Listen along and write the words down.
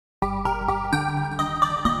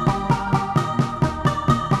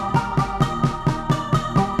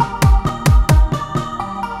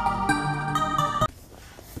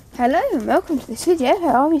Hello and welcome to this video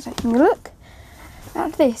where I'll be taking a look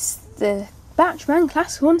at the Bachmann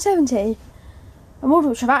Class 170, a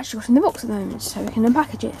model which I've actually got in the box at the moment so we can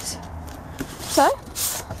unpackage it. So,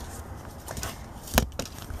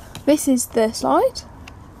 this is the slide,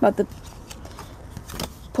 well, the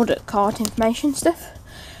product card information stuff.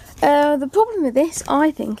 The problem with this,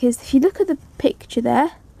 I think, is if you look at the picture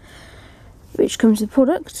there, which comes with the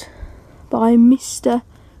product by Mr.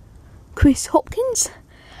 Chris Hopkins,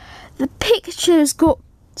 the picture's got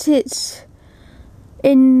it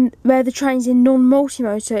in where the train's in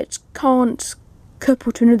non-multi-mode, so it can't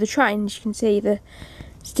couple to another train. As you can see, the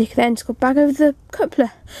sticker there, it's got back over the coupler,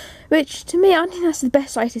 which to me, I think that's the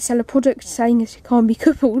best way to sell a product, saying that it can't be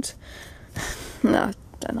coupled. No, I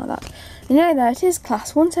don't like that. Anyway, there it is,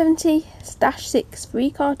 Class 170-6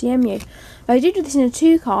 3-car DMU. I did do this in a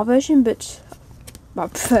 2-car version, but I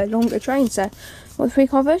prefer longer trains, so what the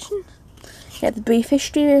 3-car version? Yeah, the brief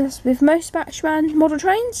history is with most Bachmann model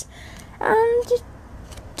trains, and it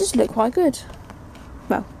does look quite good.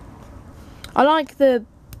 Well, I like the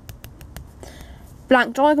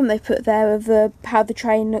blank diagram they put there of how the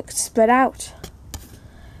train looks spread out.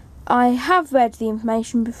 I have read the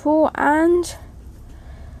information before, and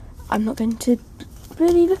I'm not going to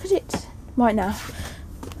really look at it right now.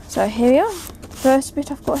 So here we are. First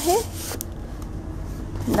bit I've got here,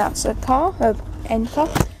 and that's a car, end car.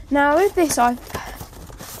 Now with this, I've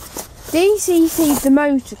DCC'd the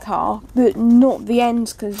motor car, but not the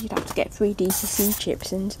ends, because you'd have to get 3 DCC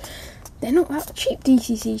chips, and they're not that cheap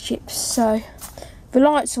DCC chips. So the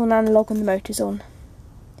lights are on analog and the motor's on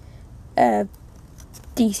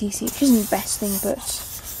DCC, which isn't the best thing, but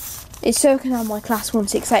it's so I can have my Class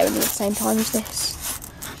 168 running at the same time as this.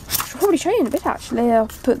 I'll probably show you in a bit actually. I'll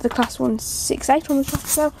put the Class 168 on the top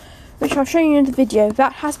as well, which I'll show you in the video.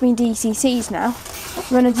 That has been DCC's now.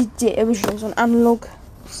 When I did it originally, it was on analog.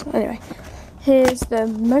 So anyway, here's the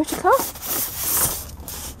motor car.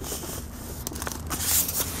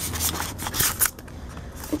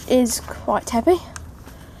 It is quite heavy. You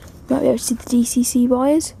might be able to see the DCC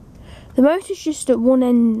wires. The motor's just at one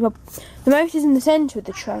end. Well, the motor's in the centre of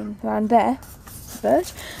the train, around there, the bird,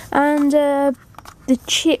 and the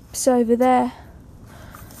chips over there.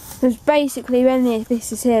 Because basically, when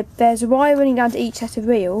this is here, there's a wire running down to each set of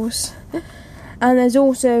wheels, and there's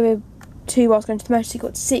also 2 wires going to the motor, so you've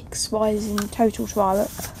got 6 wires in total to wire up.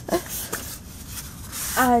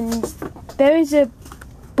 And there is a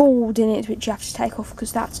board in it which you have to take off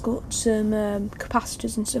because that's got some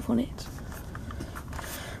capacitors and stuff on it.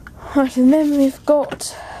 Right, and then we've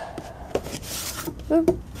got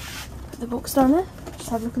the box down there. Just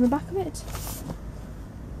have a look at the back of it.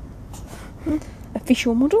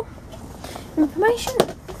 Official model information.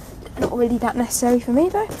 Not really that necessary for me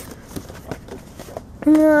though.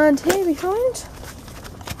 And here we find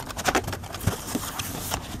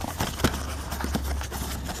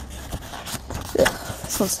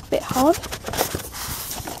this one's a bit hard.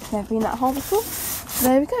 Never been that hard before.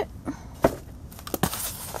 There we go.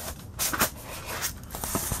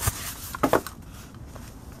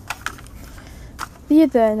 The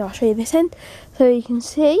other end, I'll show you this end, so you can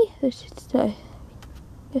see that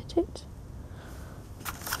get it.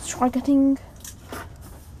 Let's try getting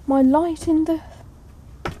my light in the.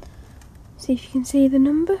 See if you can see the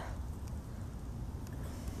number.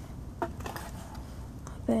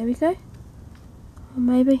 There we go. Or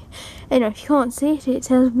maybe. Anyway, if you can't see it, it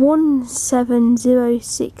says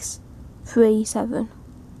 170637.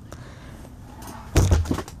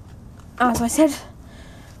 As I said,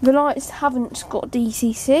 the lights haven't got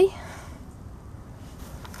DCC,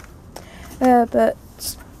 but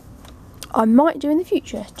I might do in the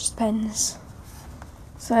future, it just depends.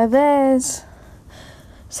 So there's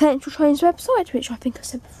Central Train's website, which I think I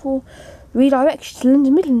said before, redirects you to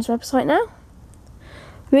London Midland's website now.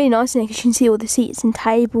 Really nice in it because you can see all the seats and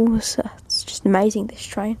tables. It's just amazing, this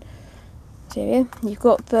train. So yeah, you've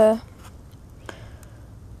got the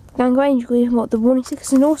gang range, you've got the warning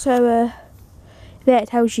stickers, and also there it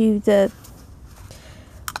tells you the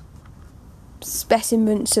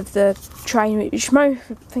specimens of the train, which I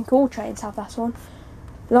think all trains have that one.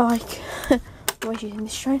 Like, where's using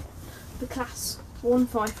this train? The Class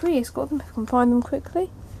 153 has got them, if I can find them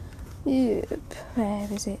quickly. Yep, where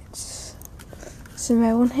is it?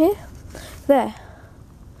 Somewhere on here. There.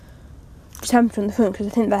 Just haven't put on the front because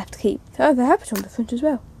I think they have to keep. Oh, they have it on the front as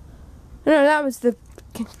well. No, that was the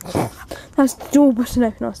door button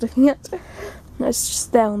open I was looking at. It's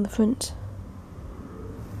just there on the front.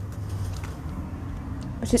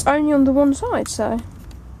 But it's only on the one side, so.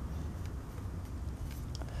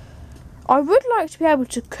 I would like to be able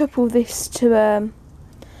to couple this to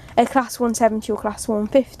a class 170 or class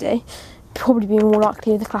 150, probably be more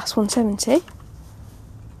likely the class 170.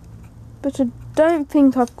 But I don't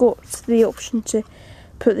think I've got the option to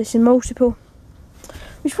put this in multiple,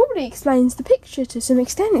 which probably explains the picture to some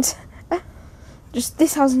extent. Just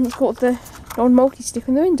this hasn't got the non-multi-stick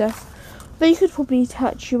in the window. But you could probably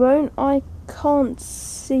attach your own. I can't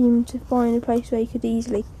seem to find a place where you could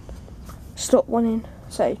easily slot one in,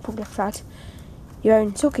 so you'd probably have to add your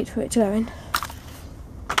own socket for it to go in.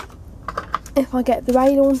 If I get the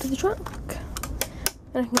rail onto the truck,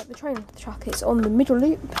 then I can get the train onto the truck. It's on the middle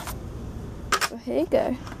loop. So here you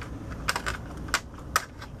go.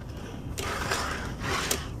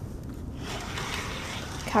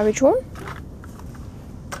 Carriage one.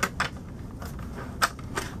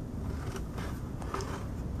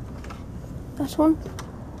 That one.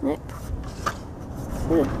 Nope.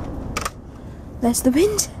 There's the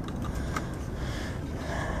wind.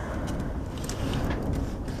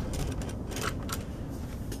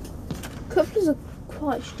 Couplers are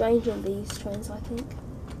quite strange on these trains, I think.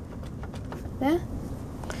 There.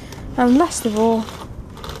 And last of all,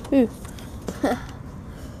 ooh.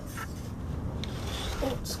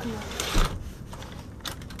 What's going on?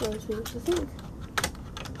 Those wheels, I think.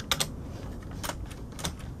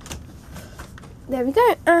 There we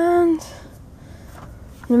go, and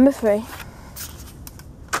number 3.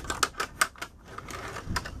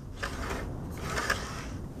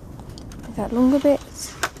 With that longer bit.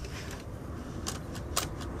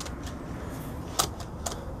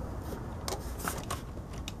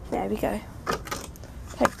 There we go.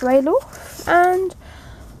 Take the rail off, and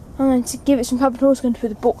I'm going to give it some cover. I'm also going to put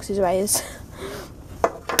the boxes away as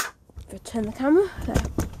turn the camera. They're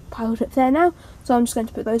piled up there now, so I'm just going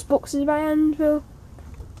to put those boxes away, and we'll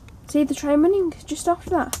see the train running just after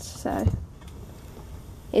that. So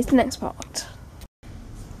here's the next part.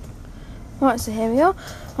 Right, so here we are.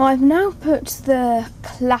 I've now put the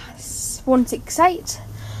class 168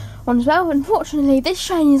 on as well. Unfortunately, this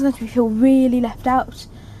train is going to feel really left out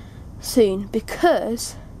soon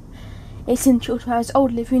because it's in Chiltern Arrow's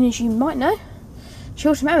old livery, and as you might know,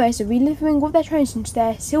 Chiltern Arrows are relivering all their trains into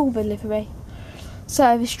their silver livery,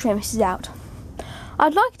 so this train misses out.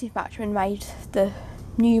 I'd like it if Bachmann made the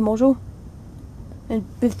new model and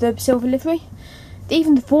with the silver livery,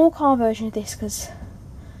 even the 4-car version of this, because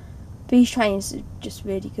these trains are just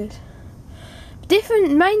really good.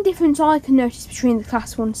 Main difference I can notice between the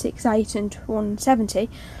class 168 and 170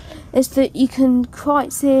 is that you can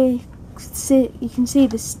quite see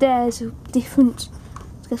the stairs are different.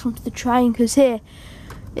 Let's get onto the train, because here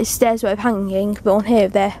it's stairs where hanging, but on here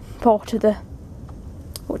they're part of the,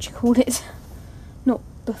 what do you call it? Not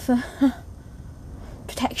buffer,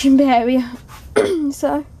 protection barrier.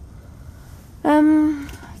 So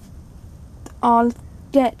I'll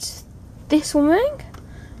get this one running,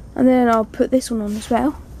 and then I'll put this one on as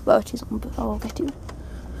well. Well, it is on, but I'll get it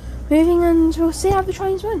moving, and we'll see how the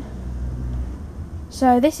trains run.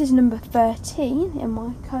 So this is number 13 in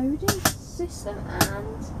my coding system,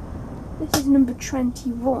 and this is number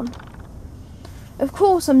 21. Of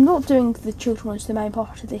course, I'm not doing the children ones, the main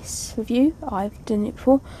part of this review. I've done it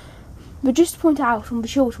before, but just to point out on the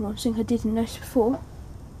children ones, something I didn't notice before.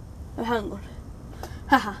 Oh, hang on.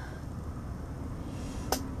 Haha.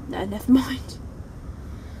 No, never mind.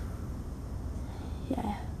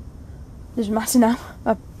 Yeah, doesn't matter now.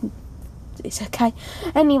 It's okay.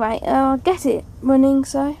 Anyway, I'll get it running,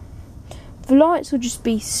 so the lights will just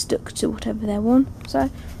be stuck to whatever they're on. So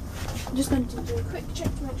I'm just going to do a quick check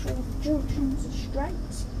to make sure all the junctions are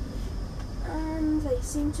straight, and they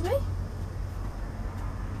seem to be.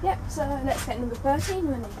 Yep, so let's get number 13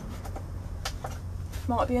 running.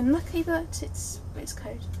 Might be unlucky, but it's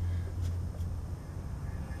code.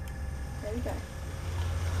 There we go.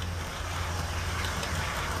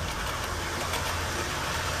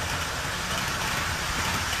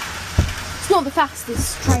 It's not the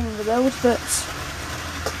fastest train in the world, but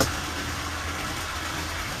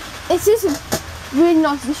it is a really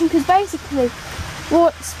nice addition, because basically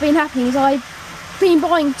what's been happening is I've been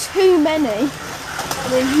buying too many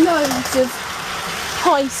with loads of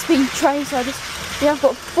high-speed trains. So I've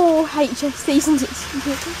got 4 HSTs, and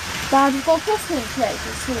it's bad. We've got a cross-country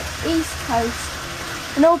connectors to the East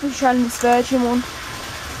Coast, an old British Island, this Virgin one.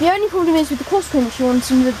 The only problem is with the cross-country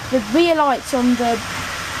ones, and the rear lights on the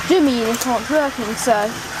dummy unit aren't working, so I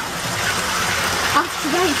have to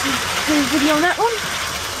wait to do a video on that one.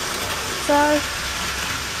 So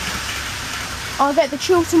I'll get the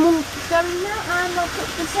Chiltern one going now, and I'll put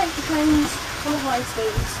the central trains on the high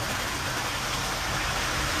speeds.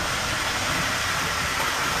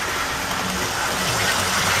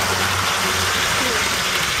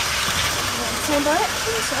 wrong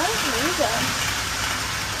direction, so here we go.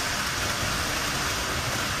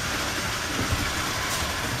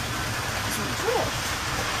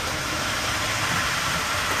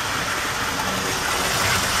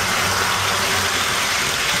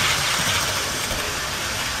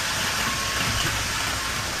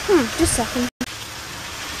 Just a second.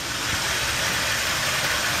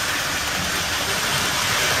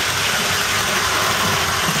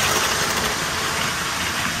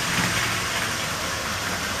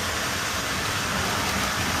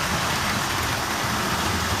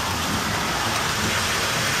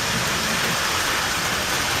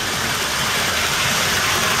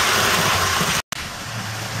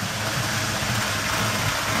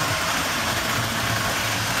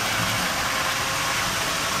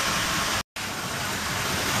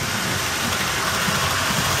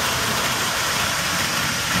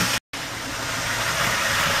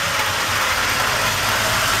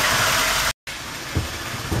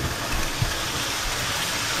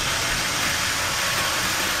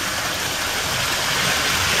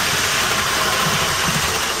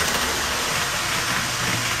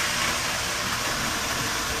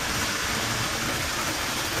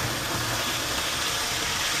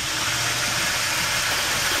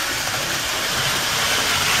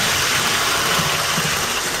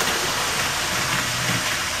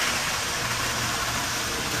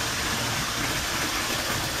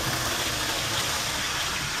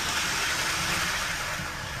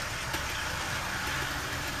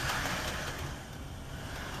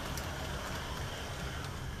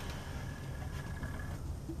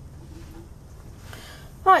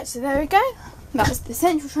 Right, so there we go. That's the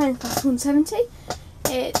Central Train Class 170.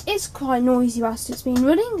 It is quite noisy whilst it's been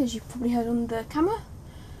running, as you've probably heard on the camera,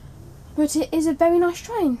 but it is a very nice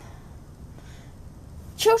train.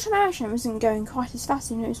 Chiltern Ayrsham isn't going quite as fast,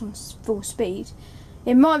 even though it's on full speed.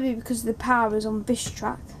 It might be because the power is on this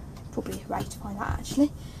track. Probably a way to find that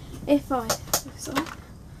actually.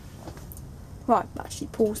 Right, actually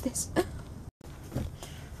pause this.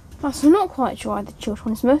 Right, so I'm not quite sure why the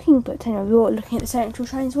Chiltern is working, but anyway, we're looking at the Central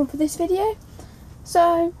Trains one for this video.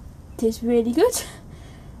 So, it is really good.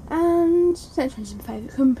 And Central Trains is my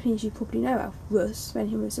favourite company, as you probably know, well, was when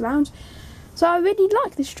he was around. So I really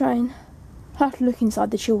like this train. I'll have to look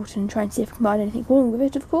inside the Chiltern train to see if I can find anything wrong with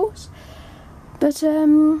it, of course. But,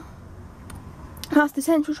 that's the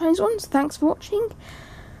Central Trains one, so thanks for watching.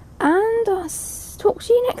 And I'll talk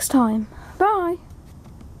to you next time. Bye.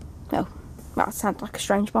 Well, that sounds like a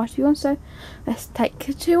strange bye to you on, so let's take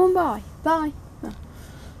 2 and bye. Bye. No.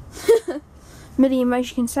 Million ways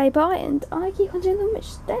you can say bye, and I keep on doing them which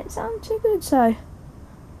don't sound too good, so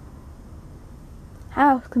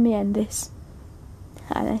how can we end this?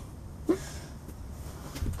 I don't know.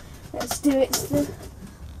 Let's do it the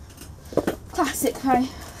classic way.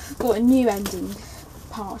 I've got a new ending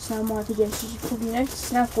part now in my videos, as you probably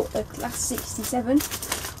noticed. Now I've got the class 67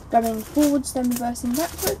 going forwards, then reversing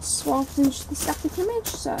backwards, rather than just the static image.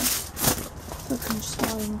 So we can just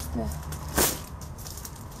find the.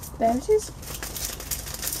 There it is.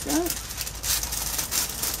 So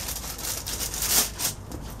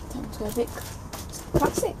time to go a bit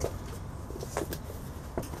classic.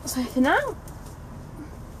 So for now,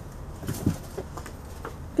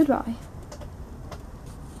 goodbye.